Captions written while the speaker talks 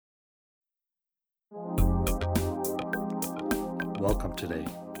Welcome today.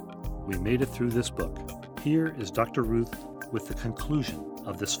 We made it through this book. Here is Dr. Ruth with the conclusion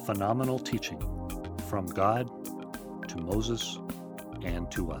of this phenomenal teaching from God to Moses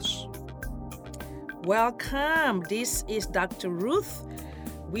and to us. Welcome. This is Dr. Ruth.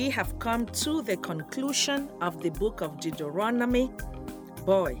 We have come to the conclusion of the book of Deuteronomy.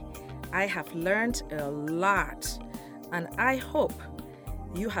 Boy, I have learned a lot, and I hope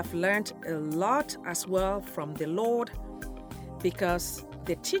you have learned a lot as well from the Lord, because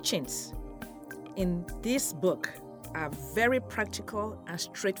the teachings in this book are very practical and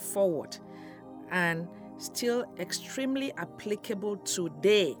straightforward and still extremely applicable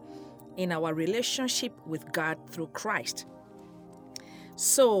today in our relationship with God through Christ.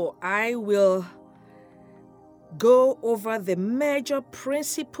 So I will go over the major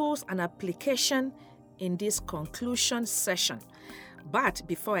principles and application in this conclusion session. But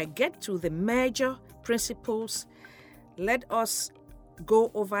before I get to the major principles, let us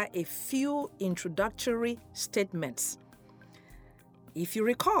go over a few introductory statements. If you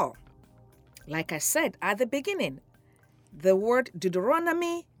recall, like I said at the beginning, the word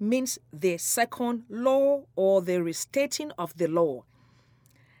Deuteronomy means the second law or the restating of the law.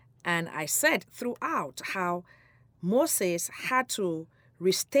 And I said throughout how Moses had to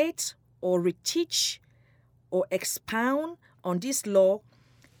restate or reteach or expound on this law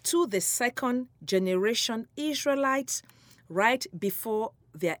to the second generation Israelites right before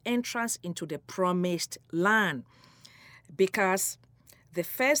their entrance into the promised land, because the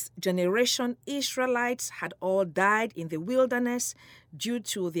first generation Israelites had all died in the wilderness due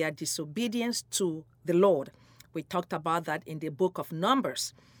to their disobedience to the Lord. We talked about that in the book of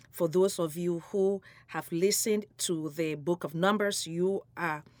Numbers. For those of you who have listened to the book of Numbers, you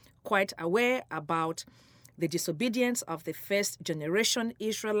are quite aware about the disobedience of the first generation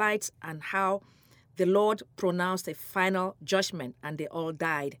Israelites and how the Lord pronounced a final judgment and they all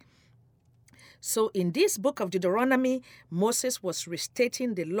died. So in this book of Deuteronomy, Moses was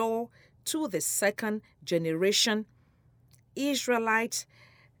restating the law to the second generation Israelites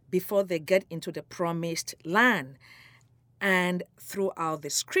before they get into the promised land. And throughout the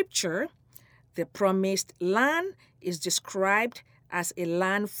scripture, the promised land is described as a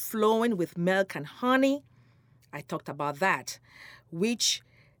land flowing with milk and honey. I talked about that, which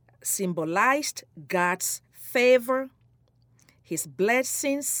symbolized God's favor, his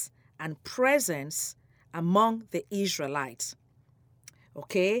blessings, and presence among the Israelites.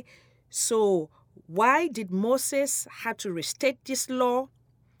 Okay, so why did Moses have to restate this law?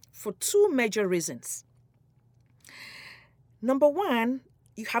 For two major reasons. Number one,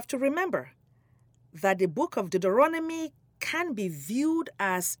 you have to remember that the book of Deuteronomy can be viewed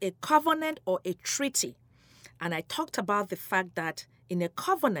as a covenant or a treaty. And I talked about the fact that in a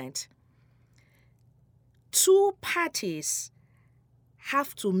covenant, two parties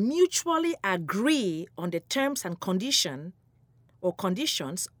have to mutually agree on the terms and conditions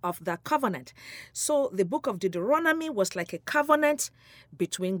of that covenant. So the book of Deuteronomy was like a covenant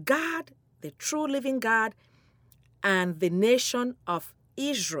between God, the true living God, and the nation of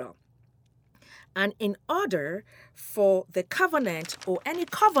Israel. And in order for the covenant or any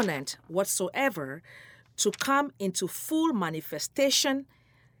covenant whatsoever to come into full manifestation,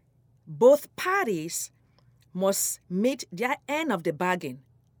 both parties must meet their end of the bargain.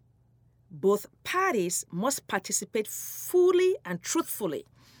 Both parties must participate fully and truthfully.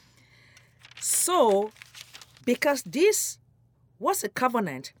 So, because this was a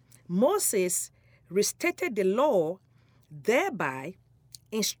covenant, Moses restated the law, thereby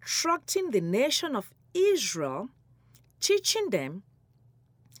instructing the nation of Israel, teaching them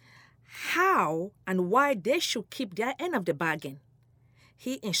how and why they should keep their end of the bargain.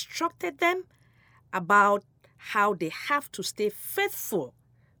 He instructed them about how they have to stay faithful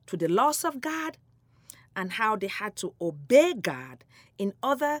to the laws of God and how they had to obey God in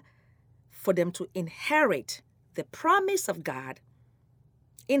order for them to inherit the promise of God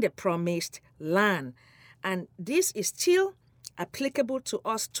in the promised land. And this is still applicable to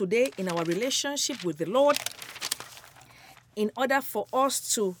us today in our relationship with the Lord. In order for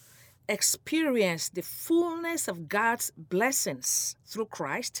us to experience the fullness of God's blessings through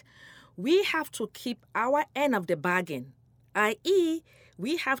Christ, we have to keep our end of the bargain, i.e.,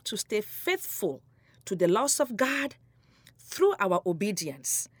 we have to stay faithful to the laws of God through our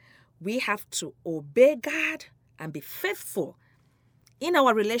obedience. We have to obey God and be faithful in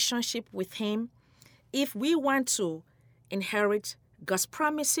our relationship with Him if we want to inherit God's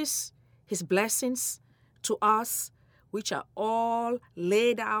promises, His blessings to us, which are all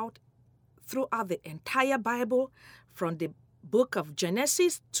laid out throughout the entire Bible, from the book of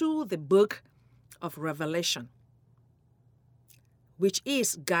Genesis to the book of revelation, which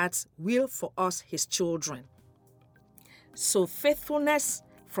is God's will for us, his children. So faithfulness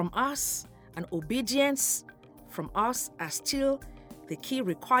from us and obedience from us are still the key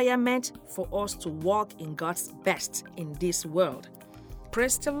requirement for us to walk in God's best in this world.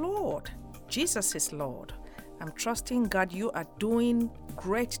 Praise the Lord. Jesus is Lord. I'm trusting God you are doing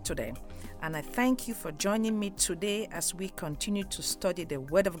great today. And I thank you for joining me today as we continue to study the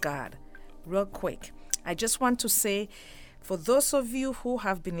Word of God. Real quick, I just want to say, for those of you who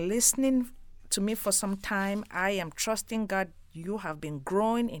have been listening to me for some time, I am trusting God you have been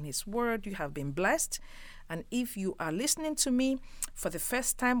growing in His Word. You have been blessed. And if you are listening to me for the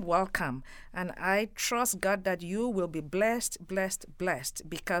first time, welcome. And I trust God that you will be blessed,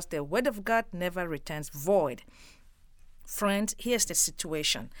 because the Word of God never returns void. Friend, here's the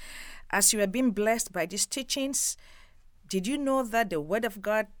situation. As you are being blessed by these teachings, did you know that the Word of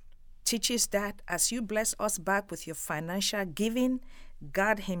God teaches that as you bless us back with your financial giving,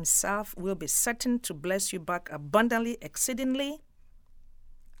 God Himself will be certain to bless you back abundantly, exceedingly?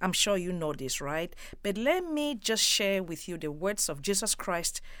 I'm sure you know this, right? But let me just share with you the words of Jesus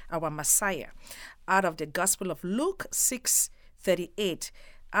Christ, our Messiah, out of the Gospel of Luke 6:38,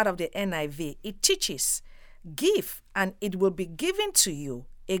 out of the NIV. It teaches, "Give, and it will be given to you,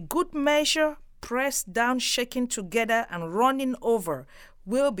 a good measure, pressed down, shaken together, and running over,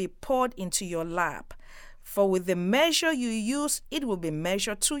 will be poured into your lap. For with the measure you use, it will be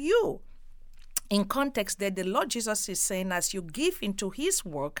measured to you." In context there, the Lord Jesus is saying, as you give into His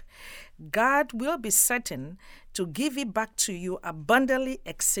work, God will be certain to give it back to you abundantly,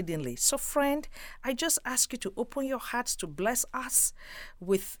 exceedingly. So friend, I just ask you to open your hearts to bless us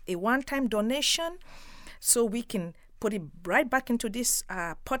with a one-time donation so we can put it right back into this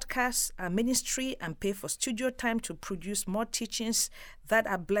podcast ministry and pay for studio time to produce more teachings that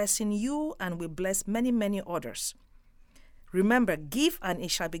are blessing you and will bless many, many others. Remember, give and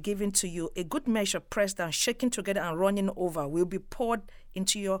it shall be given to you. A good measure, pressed down, shaken together, and running over will be poured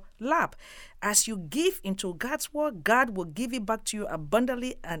into your lap. As you give into God's word, God will give it back to you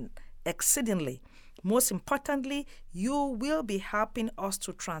abundantly and exceedingly. Most importantly, you will be helping us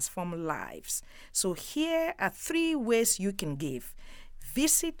to transform lives. So here are 3 ways you can give.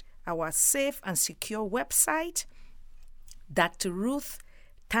 Visit our safe and secure website,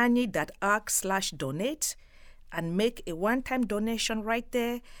 drruthtanyi.org/donate, and make a one-time donation right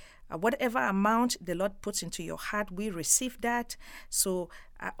there. Whatever amount the Lord puts into your heart, we receive that. So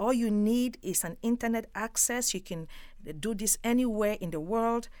all you need is an internet access. You can do this anywhere in the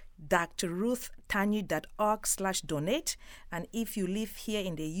world, drruthtanyi.org/donate. And if you live here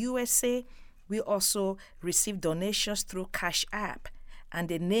in the USA, we also receive donations through Cash App. And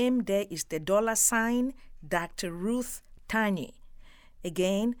the name there is the $ Dr. Ruth Tanyi.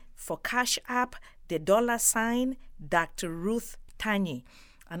 Again, for Cash App, the $ Dr. Ruth Tanyi.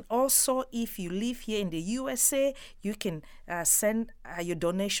 And also, if you live here in the USA, you can send your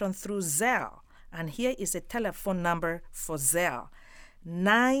donation through Zelle. And here is the telephone number for Zelle: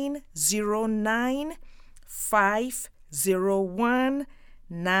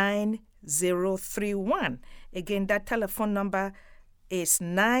 909-501-9031. Again, that telephone number is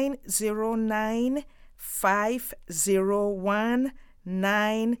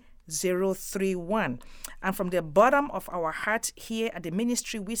 909-501-9031. And from the bottom of our heart here at the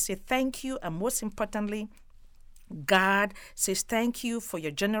ministry, we say thank you. And most importantly, God says thank you for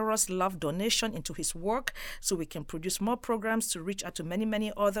your generous love donation into His work so we can produce more programs to reach out to many,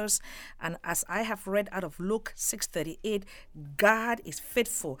 many others. And as I have read out of Luke 6:38, God is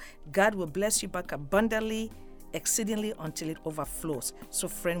faithful. God will bless you back abundantly, exceedingly, until it overflows. So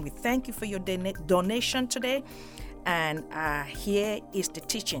friend, we thank you for your donation today. And here is the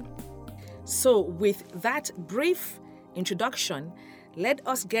teaching. So with that brief introduction, let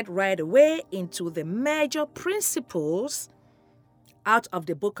us get right away into the major principles out of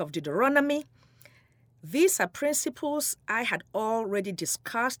the book of Deuteronomy. These are principles I had already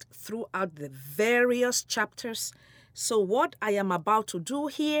discussed throughout the various chapters. So what I am about to do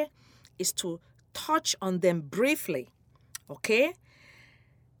here is to touch on them briefly, okay?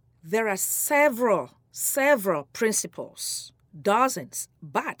 There are several principles, dozens,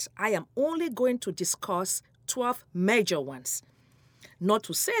 but I am only going to discuss 12 major ones. Not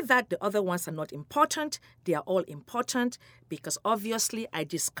to say that the other ones are not important. They are all important because obviously I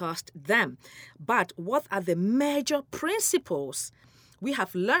discussed them. But what are the major principles we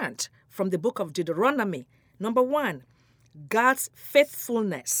have learned from the book of Deuteronomy? Number 1, God's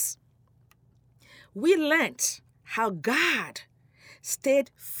faithfulness. We learned how God stayed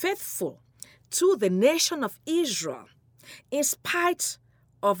faithful to the nation of Israel in spite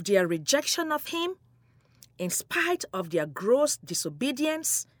of their rejection of him, in spite of their gross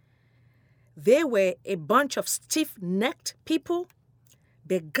disobedience, they were a bunch of stiff-necked people,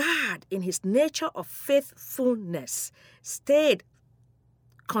 but God, in his nature of faithfulness, stayed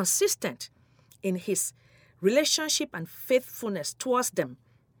consistent in his relationship and faithfulness towards them,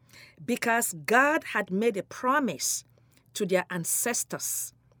 because God had made a promise to their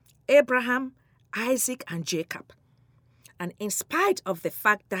ancestors, Abraham, Isaac, and Jacob. And in spite of the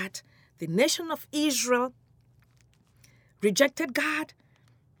fact that the nation of Israel rejected God,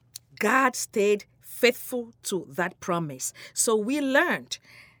 God stayed faithful to that promise. So we learned,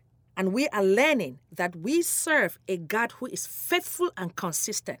 and we are learning, that we serve a God who is faithful and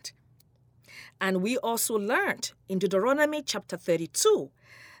consistent. And we also learned in Deuteronomy chapter 32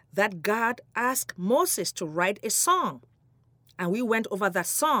 that God asked Moses to write a song. And we went over that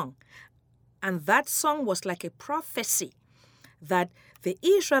song. And that song was like a prophecy that the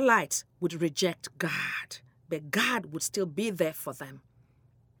Israelites would reject God, but God would still be there for them.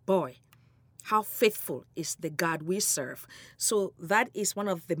 Boy, how faithful is the God we serve. So that is one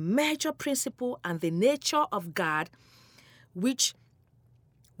of the major principles and the nature of God, which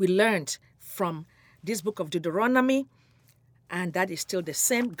we learned from this book of Deuteronomy, and that is still the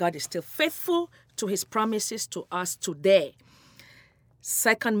same. God is still faithful to his promises to us today.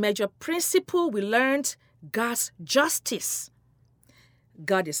 Second major principle, we learned God's justice.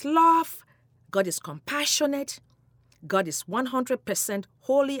 God is love. God is compassionate. God is 100%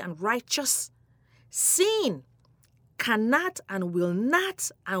 holy and righteous. Sin cannot and will not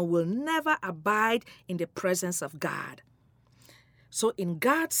and will never abide in the presence of God. So in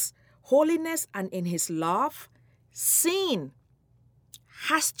God's holiness and in his love, sin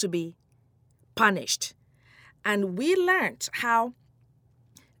has to be punished. And we learned how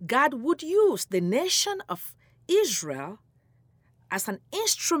God would use the nation of Israel as an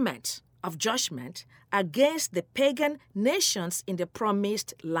instrument of judgment against the pagan nations in the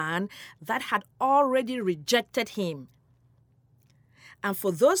promised land that had already rejected him. And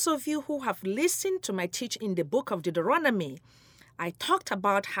for those of you who have listened to my teaching in the book of Deuteronomy, I talked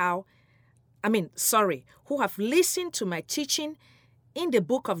about who have listened to my teaching in the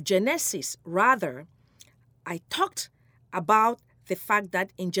book of Genesis, rather, I talked about the fact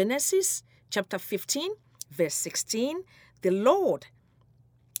that in Genesis chapter 15, verse 16, the Lord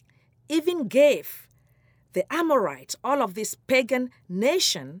even gave the Amorites, all of this pagan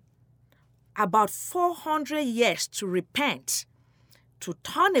nation, about 400 years to repent, to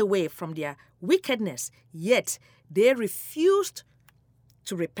turn away from their wickedness, yet they refused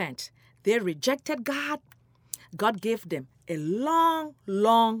to repent. They rejected God. God gave them a long,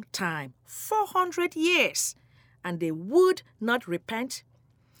 long time, 400 years, and they would not repent.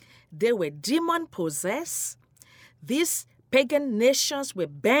 They were demon-possessed. These pagan nations were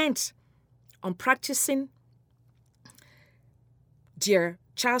bent on practicing their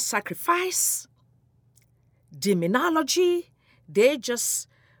child sacrifice, demonology. They just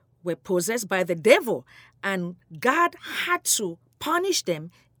were possessed by the devil, and God had to punish them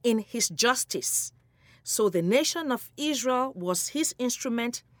in his justice. So the nation of Israel was his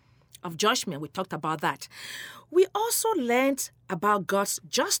instrument of judgment. We talked about that. We also learned about God's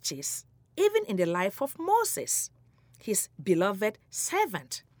justice even in the life of Moses, his beloved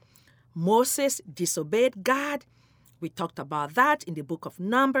servant. Moses disobeyed God. We talked about that in the book of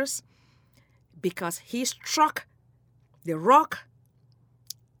Numbers because he struck the rock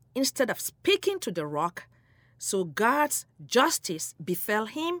instead of speaking to the rock. So God's justice befell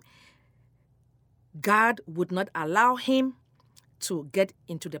him. God would not allow him to get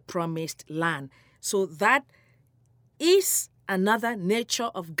into the promised land. So that is another nature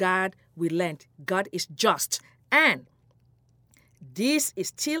of God we learned. God is just. And this is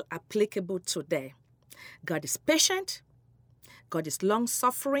still applicable today. God is patient. God is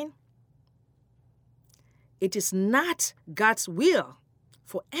long-suffering. It is not God's will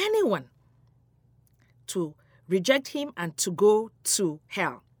for anyone to reject him and to go to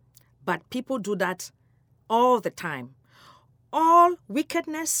hell. But people do that all the time. All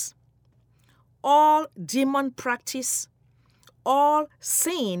wickedness, all demon practice, all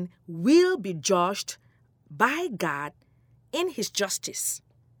sin will be judged by God in his justice.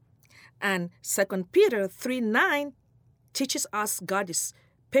 And 2 Peter 3:9 teaches us God is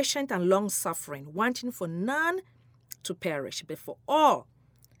patient and long-suffering, wanting for none to perish, but for all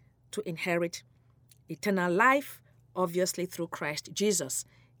to inherit eternal life, obviously through Christ Jesus.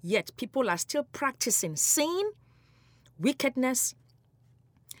 Yet people are still practicing sin, wickedness,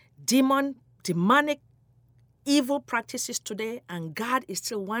 demonic, evil practices today, and God is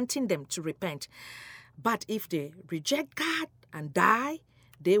still wanting them to repent. But if they reject God and die,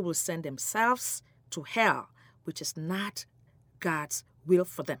 they will send themselves to hell, which is not God's will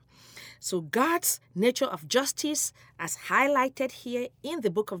for them. So God's nature of justice, as highlighted here in the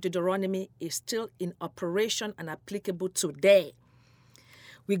book of Deuteronomy, is still in operation and applicable today.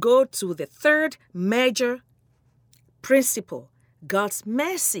 We go to the third major principle, God's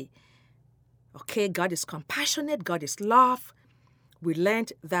mercy. Okay, God is compassionate, God is love. We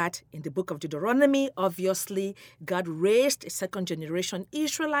learned that in the book of Deuteronomy, obviously, God raised a second-generation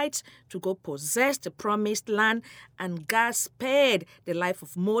Israelites to go possess the promised land, and God spared the life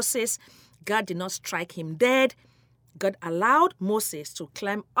of Moses. God did not strike him dead. God allowed Moses to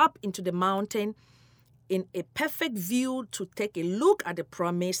climb up into the mountain in a perfect view to take a look at the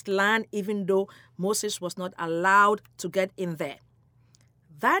promised land, even though Moses was not allowed to get in there.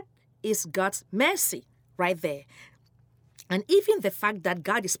 That is God's mercy right there. And even the fact that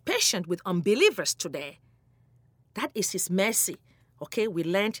God is patient with unbelievers today, that is his mercy. Okay, we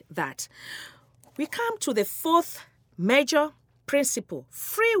learned that. We come to the fourth major principle,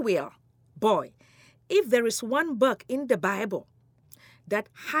 free will. Boy, if there is one book in the Bible that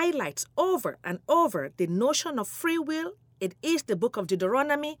highlights over and over the notion of free will, it is the book of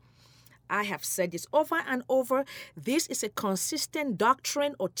Deuteronomy. I have said this over and over. This is a consistent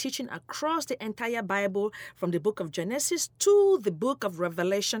doctrine or teaching across the entire Bible, from the book of Genesis to the book of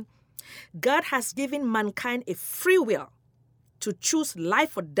Revelation. God has given mankind a free will to choose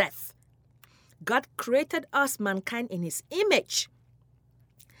life or death. God created us, mankind, in his image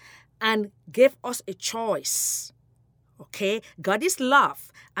and gave us a choice. Okay, God is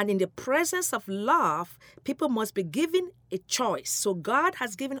love, and in the presence of love, people must be given a choice. So God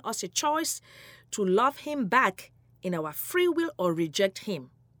has given us a choice to love him back in our free will or reject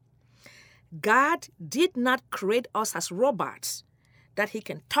him. God did not create us as robots that he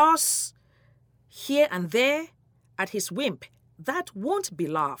can toss here and there at his whim. That won't be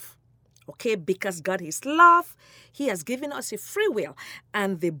love. Okay, because God is love, he has given us a free will.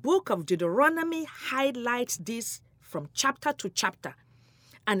 And the book of Deuteronomy highlights this from chapter to chapter,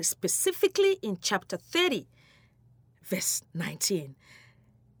 and specifically in chapter 30, verse 19.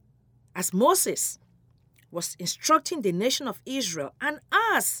 As Moses was instructing the nation of Israel and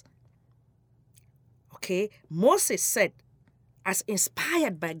us, okay, Moses said, as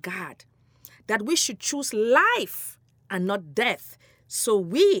inspired by God, that we should choose life and not death, so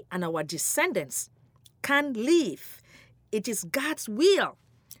we and our descendants can live. It is God's will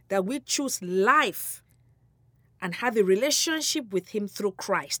that we choose life and have a relationship with him through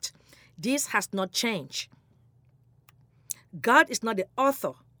Christ. This has not changed. God is not the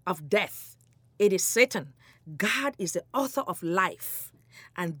author of death. It is Satan. God is the author of life.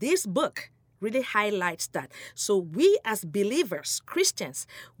 And this book really highlights that. So we as believers, Christians,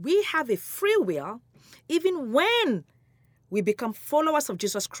 we have a free will. Even when we become followers of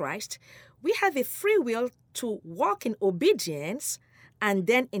Jesus Christ, we have a free will to walk in obedience and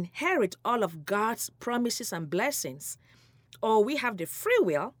then inherit all of God's promises and blessings. Or we have the free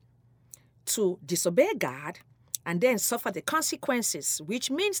will to disobey God and then suffer the consequences,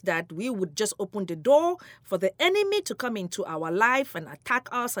 which means that we would just open the door for the enemy to come into our life and attack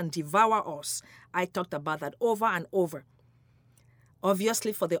us and devour us. I talked about that over and over.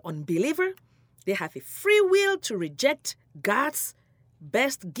 Obviously, for the unbeliever, they have a free will to reject God's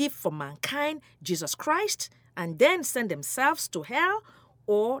best gift for mankind, Jesus Christ, and then send themselves to hell,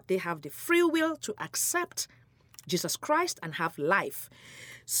 or they have the free will to accept Jesus Christ and have life.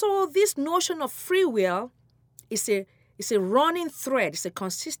 So this notion of free will is a running thread, it's a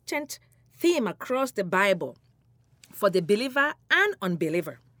consistent theme across the Bible for the believer and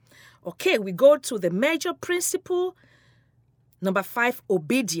unbeliever. Okay, we go to the major principle, number 5,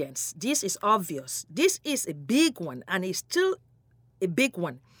 obedience. This is obvious. This is a big one, and it's still a big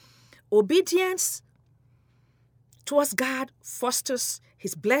one. Obedience towards God fosters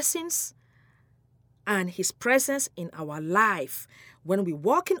his blessings and his presence in our life. When we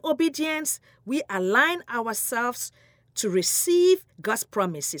walk in obedience, we align ourselves to receive God's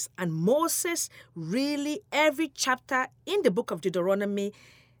promises. And Moses, really, every chapter in the book of Deuteronomy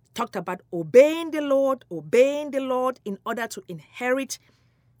talked about obeying the Lord in order to inherit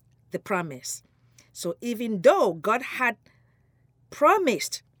the promise. So even though God had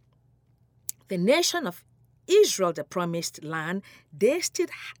promised the nation of Israel the promised land, they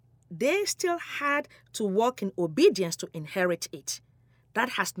still had to walk in obedience to inherit it.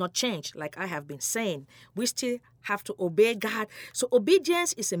 That has not changed, like I have been saying. We still have to obey God. So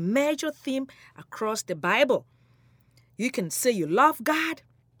obedience is a major theme across the Bible. You can say you love God,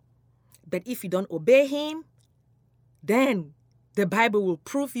 but if you don't obey him, then the Bible will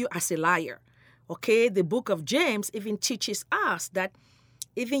prove you as a liar. Okay, the book of James even teaches us that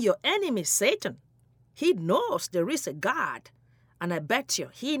Even your enemy, Satan, he knows there is a God. And I bet you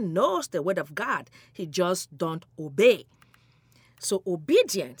he knows the word of God. He just don't obey. So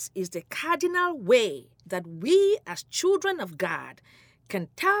obedience is the cardinal way that we as children of God can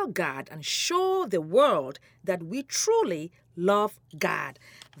tell God and show the world that we truly love God.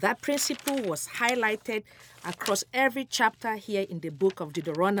 That principle was highlighted across every chapter here in the book of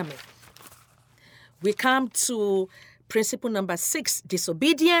Deuteronomy. We come to principle number 6,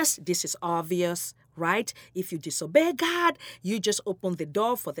 disobedience. This is obvious, right? If you disobey God, you just open the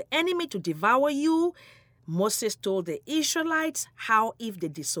door for the enemy to devour you. Moses told the Israelites how if they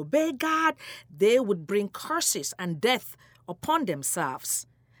disobey God, they would bring curses and death upon themselves.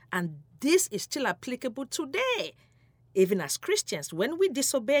 And this is still applicable today. Even as Christians, when we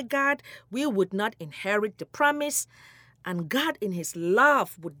disobey God, we would not inherit the promise, and God in his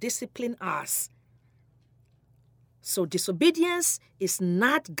love would discipline us. So disobedience is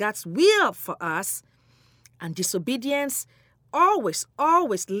not God's will for us, and disobedience always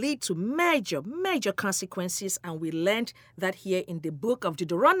lead to major consequences, and we learned that here in the book of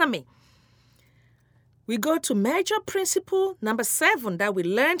Deuteronomy. We go to major principle number 7 that we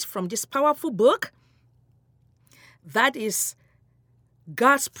learned from this powerful book. That is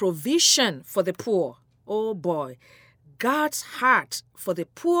God's provision for the poor. Oh boy, God's heart for the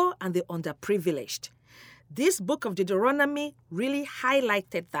poor and the underprivileged. This book of Deuteronomy really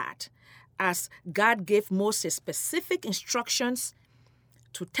highlighted that, as God gave Moses specific instructions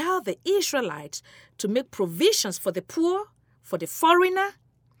to tell the Israelites to make provisions for the poor, for the foreigner,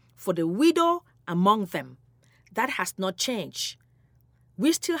 for the widow among them. That has not changed.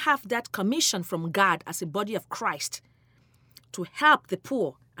 We still have that commission from God as a body of Christ to help the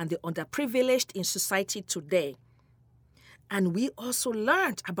poor and the underprivileged in society today. And we also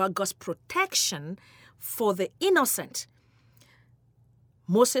learned about God's protection for the innocent.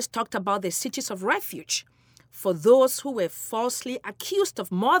 Moses talked about the cities of refuge for those who were falsely accused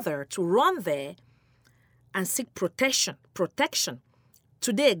of murder to run there and seek protection.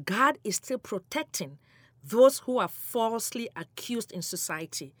 Today, God is still protecting those who are falsely accused in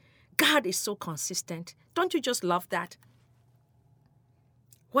society. God is so consistent. Don't you just love that?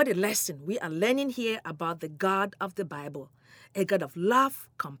 What a lesson we are learning here about the God of the Bible, a God of love,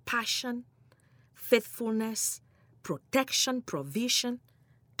 compassion, faithfulness, protection, provision.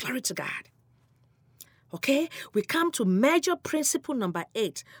 Glory to God. Okay, we come to major principle number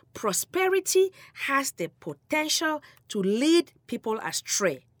 8. Prosperity has the potential to lead people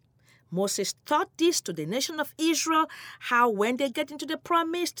astray. Moses taught this to the nation of Israel, how when they get into the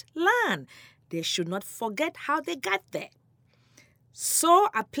promised land, they should not forget how they got there. So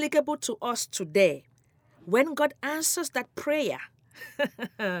applicable to us today. When God answers that prayer,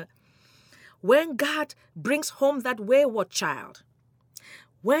 when God brings home that wayward child,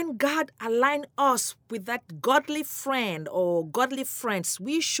 when God aligns us with that godly friend or godly friends,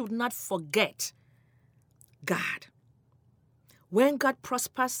 we should not forget God. When God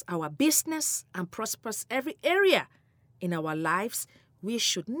prospers our business and prospers every area in our lives, we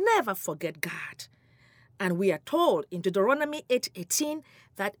should never forget God. And we are told in Deuteronomy 8:18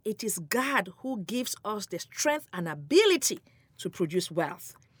 that it is God who gives us the strength and ability to produce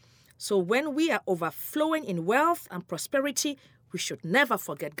wealth. So when we are overflowing in wealth and prosperity, we should never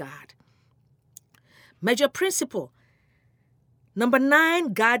forget God. Major principle. Number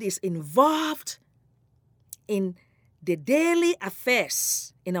 9, God is involved in the daily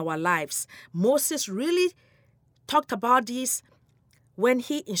affairs in our lives. Moses really talked about this when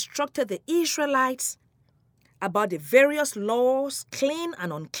he instructed the Israelites about the various laws, clean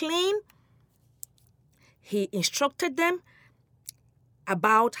and unclean. He instructed them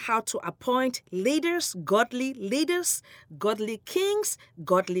about how to appoint leaders, godly kings,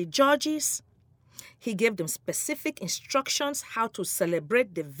 godly judges. He gave them specific instructions how to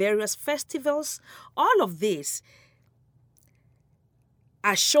celebrate the various festivals. All of this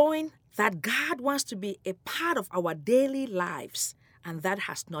are showing that God wants to be a part of our daily lives, and that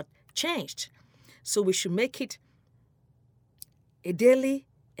has not changed. So we should make it a daily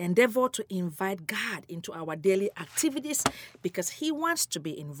endeavor to invite God into our daily activities because He wants to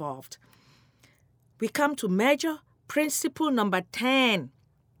be involved. We come to major principle number 10.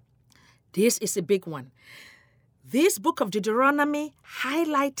 This is a big one. This book of Deuteronomy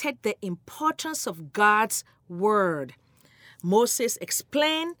highlighted the importance of God's word. Moses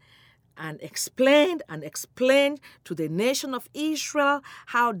explained to the nation of Israel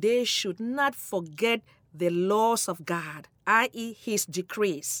how they should not forget the laws of God, i.e. His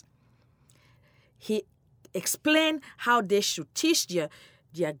decrees. He explained how they should teach their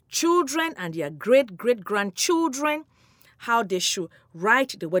children and their great-great-grandchildren how they should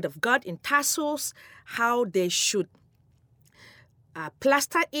write the word of God in tassels, how they should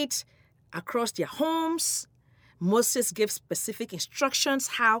plaster it across their homes. Moses gave specific instructions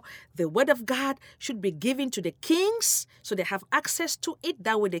how the word of God should be given to the kings so they have access to it.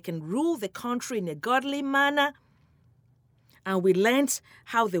 That way they can rule the country in a godly manner. And we learned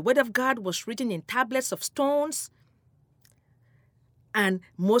how the word of God was written in tablets of stones. And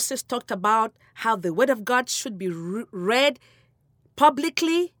Moses talked about how the word of God should be read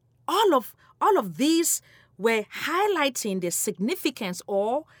publicly. All of these were highlighting the significance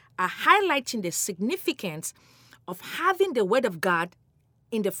or are highlighting the significance of having the word of God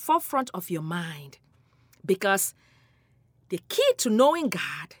in the forefront of your mind. Because the key to knowing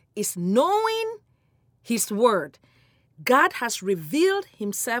God is knowing His word. God has revealed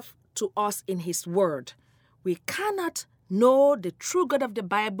Himself to us in His word. We cannot know the true God of the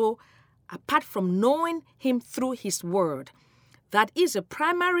Bible apart from knowing Him through His word. That is a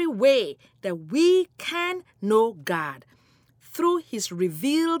primary way that we can know God, through His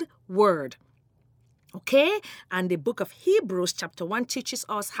revealed word. Okay? And the book of Hebrews chapter 1 teaches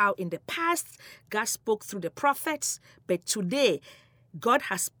us how in the past God spoke through the prophets, but today God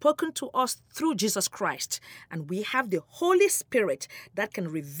has spoken to us through Jesus Christ. And we have the Holy Spirit that can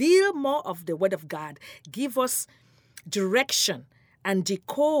reveal more of the word of God, give us direction, and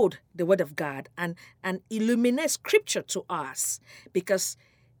decode the word of God and illuminate scripture to us, because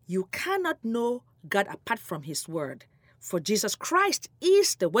you cannot know God apart from His word. For Jesus Christ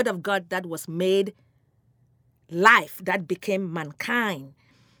is the word of God that was made life, that became mankind,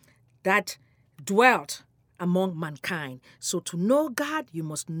 that dwelt among mankind. So to know God, you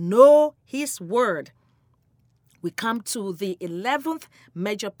must know His word. We come to the 11th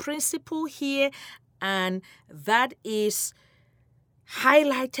major principle here, and that is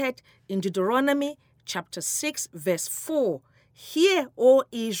highlighted in Deuteronomy chapter 6, verse 4. Hear, O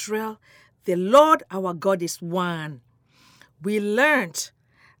Israel, the Lord our God is one. We learned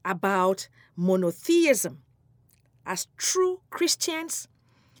about monotheism. As true Christians,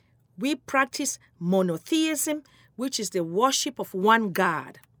 we practice monotheism, which is the worship of one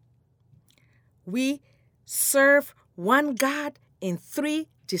God. We serve one God in three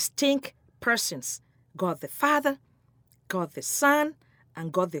distinct persons: God the Father, God the Son,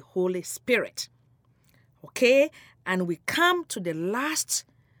 and God the Holy Spirit. Okay? And we come to the last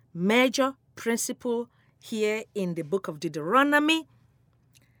major principle here in the book of Deuteronomy.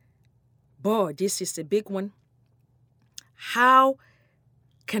 Boy, this is a big one. How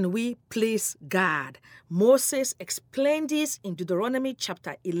can we please God? Moses explained this in Deuteronomy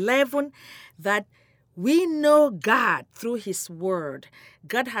chapter 11, that we know God through His word.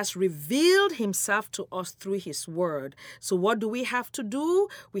 God has revealed Himself to us through His word. So what do we have to do?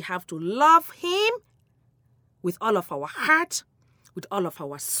 We have to love Him with all of our heart, with all of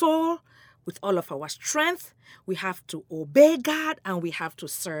our soul, with all of our strength. We have to obey God, and we have to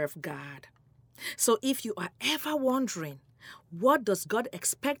serve God. So if you are ever wondering, what does God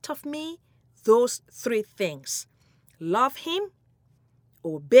expect of me? Those three things: love Him,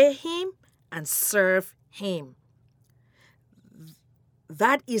 obey Him, and serve Him.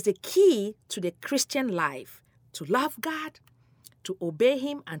 That is the key to the Christian life: to love God, to obey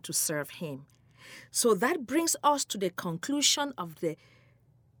Him, and to serve Him. So that brings us to the conclusion of the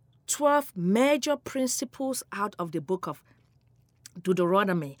 12 major principles out of the book of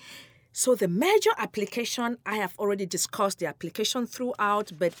Deuteronomy. So the major application, I have already discussed the application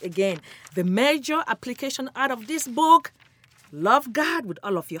throughout, but again, the major application out of this book: love God with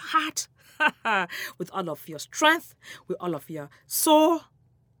all of your heart, with all of your strength, with all of your soul,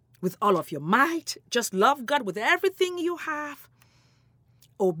 with all of your might. Just love God with everything you have.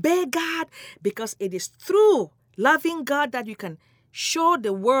 Obey God, because it is through loving God that you can show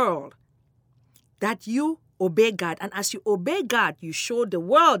the world that you obey God. And as you obey God, you show the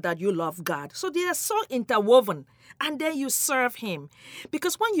world that you love God. So they are so interwoven. And then you serve Him.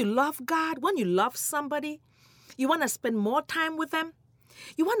 Because when you love God, when you love somebody, you want to spend more time with them,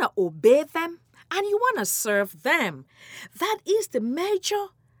 you want to obey them, and you want to serve them. That is the major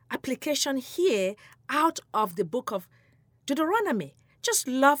application here out of the book of Deuteronomy. Just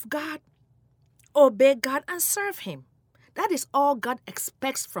love God, obey God, and serve Him. That is all God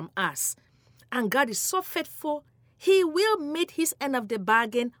expects from us. And God is so faithful, He will meet His end of the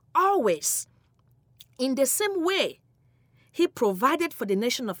bargain always. In the same way, He provided for the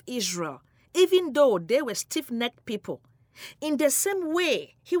nation of Israel, even though they were stiff-necked people. In the same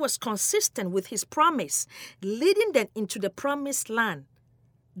way, He was consistent with His promise, leading them into the promised land.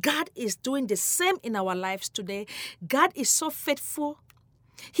 God is doing the same in our lives today. God is so faithful.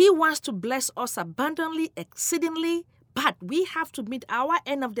 He wants to bless us abundantly, exceedingly, But we have to meet our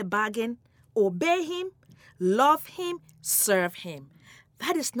end of the bargain, obey him, love him, serve him.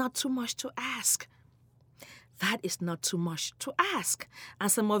 That is not too much to ask. That is not too much to ask.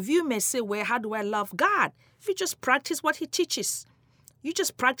 And some of you may say, well, how do I love God? If you just practice what he teaches, you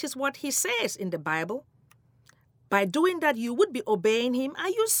just practice what he says in the Bible. By doing that, you would be obeying him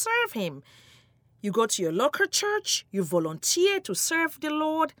and you serve him. You go to your local church, you volunteer to serve the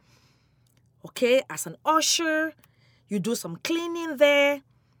Lord, okay, as an usher, you do some cleaning there.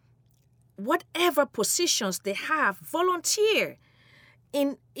 Whatever positions they have, volunteer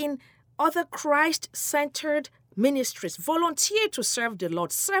in other Christ-centered ministries. Volunteer to serve the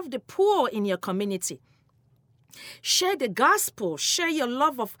Lord. Serve the poor in your community. Share the gospel. Share your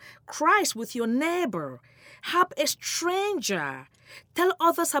love of Christ with your neighbor. Help a stranger. Tell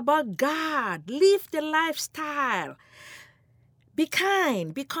others about God. Live the lifestyle. Be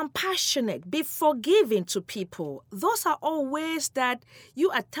kind. Be compassionate. Be forgiving to people. Those are all ways that you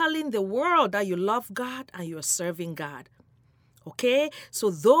are telling the world that you love God and you are serving God. Okay?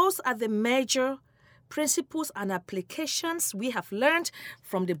 So those are the major principles and applications we have learned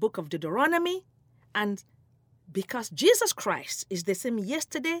from the book of Deuteronomy. And because Jesus Christ is the same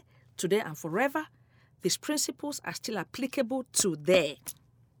yesterday, today, and forever, these principles are still applicable today.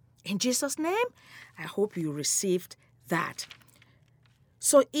 In Jesus' name, I hope you received that.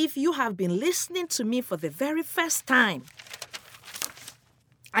 So if you have been listening to me for the very first time,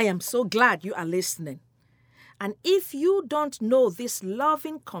 I am so glad you are listening. And if you don't know this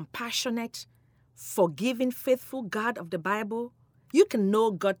loving, compassionate, forgiving, faithful God of the Bible, you can know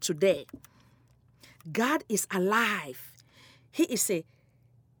God today. God is alive. He is a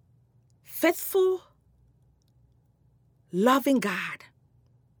faithful, loving God.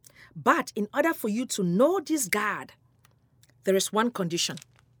 But in order for you to know this God, there is one condition.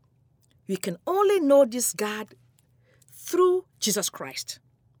 You can only know this God through Jesus Christ.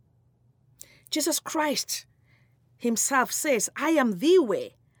 Jesus Christ himself says, I am the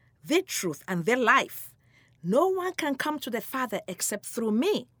way, the truth, and the life. No one can come to the Father except through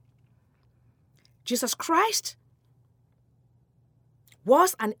me. Jesus Christ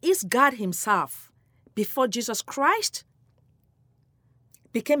was and is God himself. Before Jesus Christ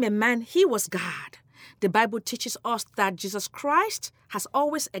became a man, he was God. The Bible teaches us that Jesus Christ has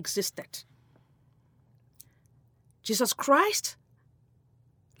always existed. Jesus Christ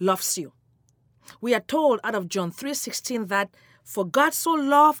loves you. We are told out of John 3:16 that for God so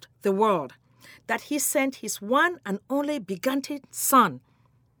loved the world that he sent his one and only begotten Son,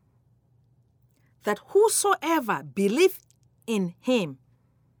 that whosoever believeth in him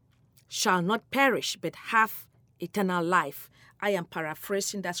shall not perish but have eternal life. I am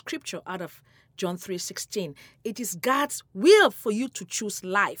paraphrasing that scripture out of John 3:16. It is God's will for you to choose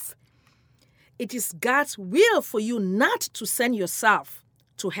life. It is God's will for you not to send yourself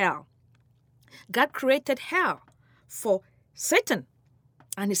to hell. God created hell for Satan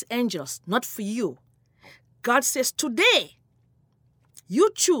and his angels, not for you. God says, today, you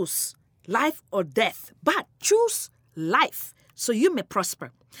choose life or death, but choose life so you may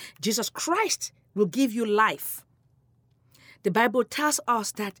prosper. Jesus Christ will give you life. The Bible tells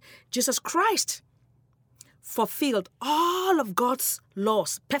us that Jesus Christ fulfilled all of God's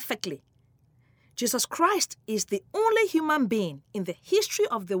laws perfectly. Jesus Christ is the only human being in the history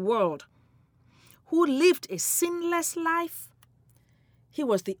of the world who lived a sinless life. He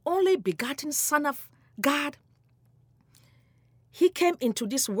was the only begotten Son of God. He came into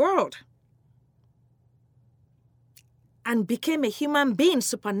this world and became a human being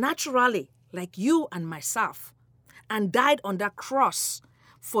supernaturally, like you and myself, and died on that cross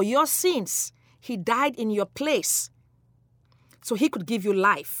for your sins. He died in your place so he could give you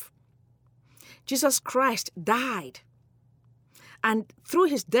life. Jesus Christ died, and through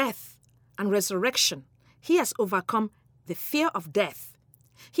his death and resurrection, he has overcome the fear of death.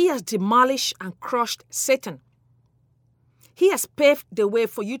 He has demolished and crushed Satan. He has paved the way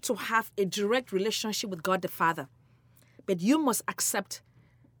for you to have a direct relationship with God the Father. But you must accept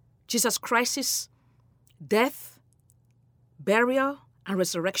Jesus Christ's death, burial, and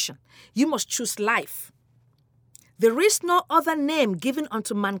resurrection. You must choose life. There is no other name given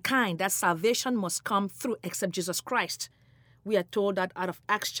unto mankind that salvation must come through except Jesus Christ. We are told that out of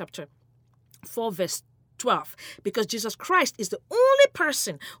Acts chapter 4, verse 12, because Jesus Christ is the only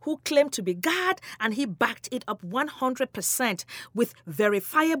person who claimed to be God, and he backed it up 100% with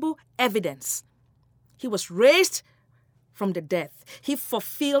verifiable evidence. He was raised from the dead. He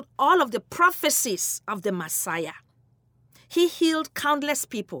fulfilled all of the prophecies of the Messiah. He healed countless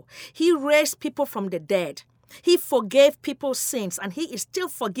people. He raised people from the dead. He forgave people's sins, and he is still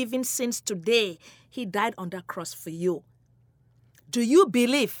forgiving sins today He died on that cross for you. Do you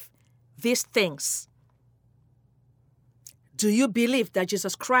believe these things? Do you believe that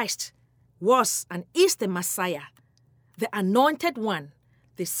Jesus Christ was and is the Messiah, the anointed one,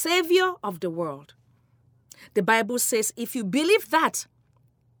 the Savior of the world? The Bible says if you believe that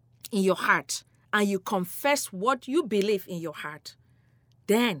in your heart and you confess what you believe in your heart,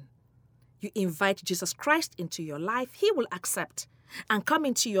 then you invite Jesus Christ into your life. He will accept and come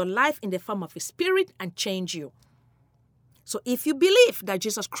into your life in the form of His Spirit and change you. So if you believe that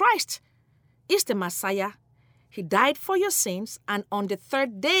Jesus Christ is the Messiah, He died for your sins, and on the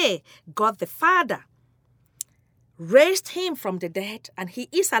third day, God the Father raised Him from the dead, and He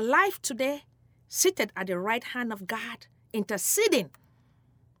is alive today, seated at the right hand of God, interceding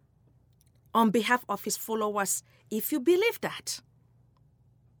on behalf of His followers. If you believe that,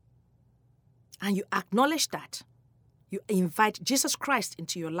 and you acknowledge that, you invite Jesus Christ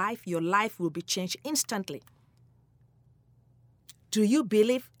into your life will be changed instantly. Do you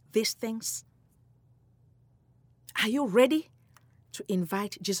believe these things? Are you ready to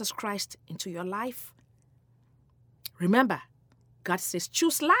invite Jesus Christ into your life? Remember, God says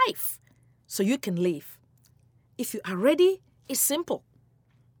choose life so you can live. If you are ready, it's simple.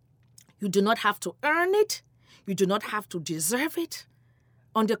 You do not have to earn it. You do not have to deserve it.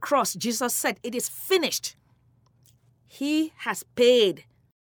 On the cross, Jesus said, "It is finished." He has paid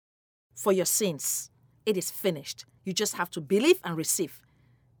for your sins. It is finished. You just have to believe and receive.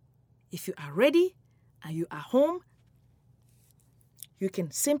 If you are ready and you are home, you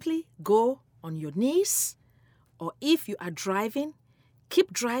can simply go on your knees, or if you are driving,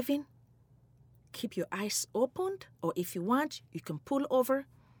 keep driving. Keep your eyes opened, or if you want, you can pull over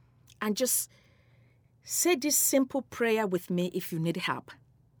and just say this simple prayer with me if you need help.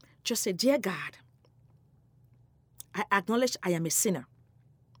 Just say, "Dear God, I acknowledge I am a sinner.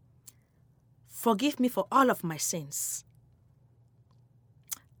 Forgive me for all of my sins.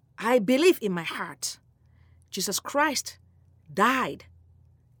 I believe in my heart Jesus Christ died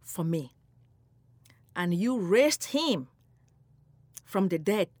for me, and you raised Him from the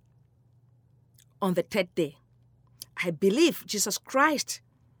dead on the third day. I believe Jesus Christ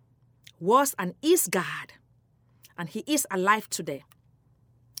was and is God, and He is alive today.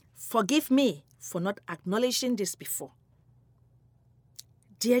 Forgive me for not acknowledging this before.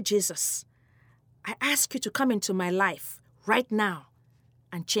 Dear Jesus, I ask you to come into my life right now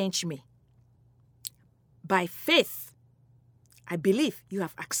and change me. By faith, I believe you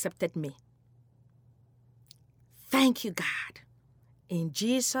have accepted me. Thank you, God. In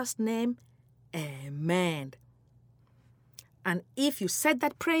Jesus' name, amen." And if you said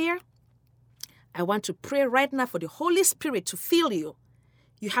that prayer, I want to pray right now for the Holy Spirit to fill you.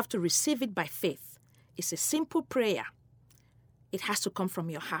 You have to receive it by faith. It's a simple prayer. It has to come from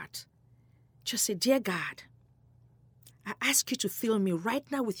your heart. Just say, "Dear God, I ask you to fill me right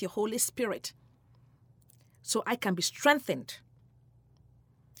now with your Holy Spirit so I can be strengthened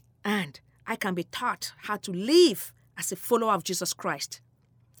and I can be taught how to live as a follower of Jesus Christ.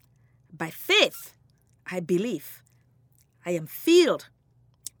 By faith, I believe I am filled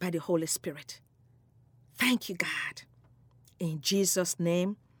by the Holy Spirit. Thank you, God. In Jesus'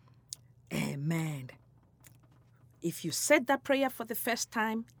 name, amen." If you said that prayer for the first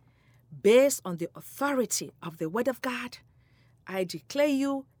time, based on the authority of the Word of God, I declare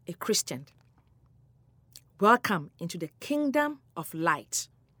you a Christian. Welcome into the kingdom of light.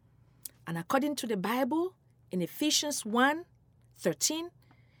 And according to the Bible, in Ephesians 1:13,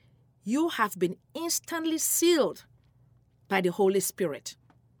 you have been instantly sealed by the Holy Spirit.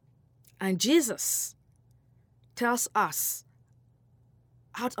 And Jesus tells us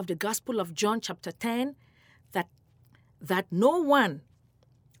out of the Gospel of John chapter 10 that no one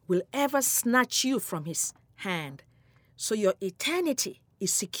will ever snatch you from His hand. So your eternity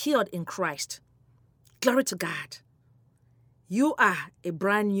is secured in Christ. Glory to God. You are a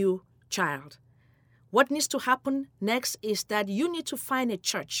brand new child. What needs to happen next is that you need to find a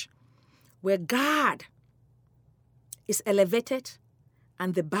church where God is elevated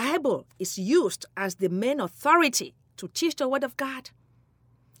and the Bible is used as the main authority to teach the Word of God.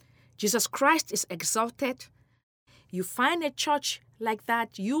 Jesus Christ is exalted. You find a church like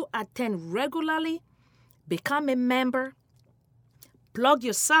that, you attend regularly, become a member, plug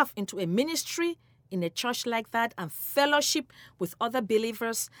yourself into a ministry in a church like that and fellowship with other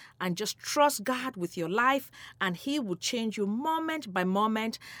believers and just trust God with your life, and He will change you moment by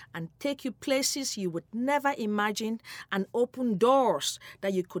moment and take you places you would never imagine and open doors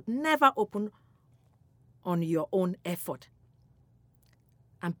that you could never open on your own effort.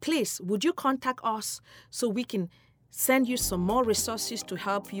 And please, would you contact us so we can send you some more resources to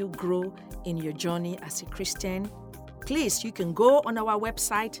help you grow in your journey as a Christian, please, you can go on our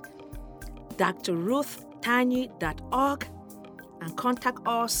website, drruthtanyi.org, and contact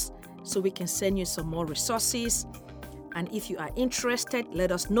us so we can send you some more resources. And if you are interested,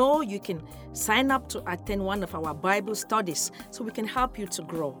 let us know. You can sign up to attend one of our Bible studies so we can help you to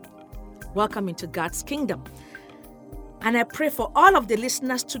grow. Welcome into God's kingdom. And I pray for all of the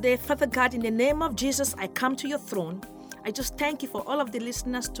listeners today. Father God, in the name of Jesus, I come to your throne. I just thank you for all of the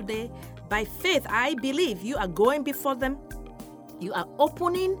listeners today. By faith, I believe you are going before them. You are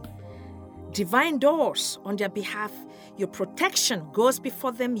opening divine doors on their behalf. Your protection goes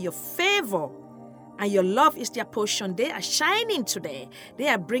before them. Your favor and your love is their portion. They are shining today. They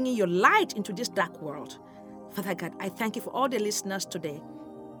are bringing your light into this dark world. Father God, I thank you for all the listeners today.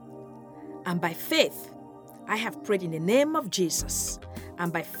 And by faith, I have prayed in the name of Jesus.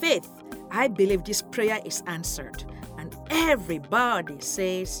 And by faith, I believe this prayer is answered. And everybody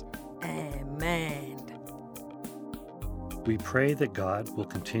says, Amen. We pray that God will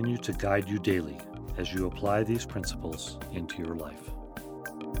continue to guide you daily as you apply these principles into your life.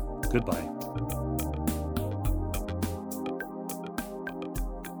 Goodbye.